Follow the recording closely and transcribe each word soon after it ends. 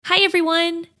Hi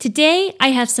everyone! Today I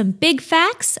have some big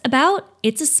facts about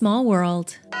It's a Small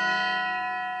World.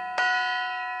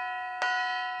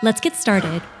 Let's get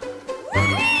started.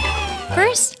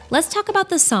 First, let's talk about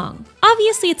the song.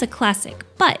 Obviously it's a classic,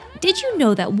 but did you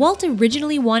know that Walt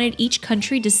originally wanted each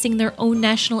country to sing their own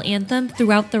national anthem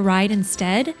throughout the ride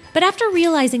instead? But after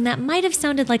realizing that might have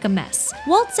sounded like a mess,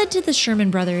 Walt said to the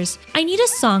Sherman Brothers, "I need a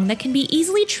song that can be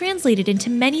easily translated into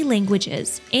many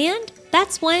languages," and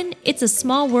that's when It's a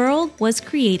Small World was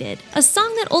created, a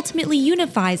song that ultimately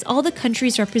unifies all the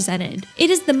countries represented. It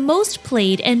is the most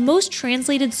played and most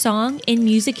translated song in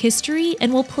music history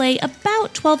and will play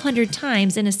about 1,200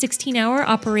 times in a 16-hour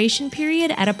operation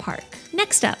period at a park.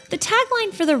 Next up, the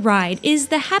tagline for the ride is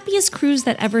 "the happiest cruise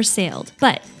that ever sailed."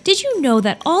 But did you know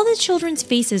that all the children's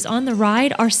faces on the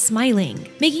ride are smiling,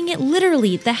 making it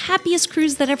literally the happiest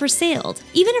cruise that ever sailed?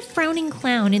 Even a frowning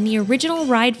clown in the original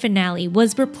ride finale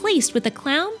was replaced with a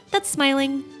clown that's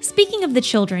smiling. Speaking of the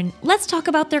children, let's talk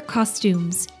about their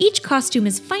costumes. Each costume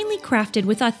is finely crafted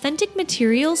with authentic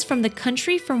materials from the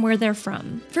country from where they're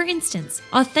from. For instance,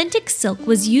 authentic silk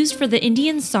was used for the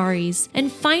Indian saris,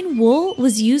 and fine wool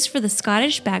was used for the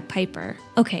Scottish bagpiper.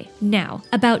 Okay, now,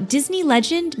 about Disney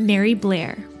legend Mary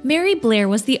Blair. Mary Blair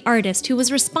was the artist who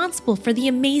was responsible for the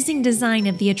amazing design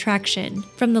of the attraction.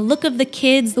 From the look of the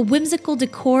kids, the whimsical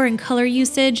decor and color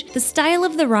usage, the style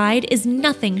of the ride is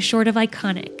nothing short of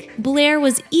iconic. Blair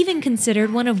was even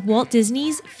considered one of Walt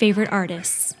Disney's favorite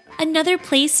artists. Another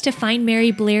place to find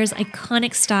Mary Blair's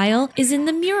iconic style is in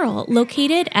the mural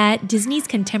located at Disney's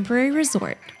Contemporary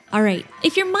Resort. Alright,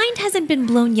 if your mind hasn't been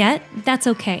blown yet, that's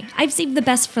okay. I've saved the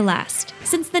best for last.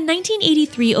 Since the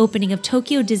 1983 opening of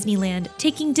Tokyo Disneyland,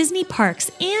 taking Disney parks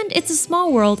and It's a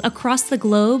Small World across the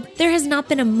globe, there has not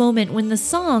been a moment when the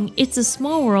song It's a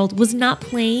Small World was not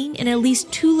playing in at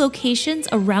least 2 locations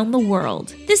around the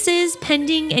world. This is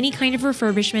pending any kind of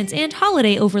refurbishments and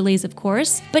holiday overlays, of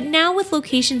course, but now with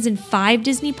locations in 5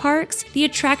 Disney parks, the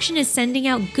attraction is sending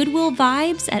out goodwill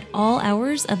vibes at all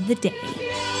hours of the day.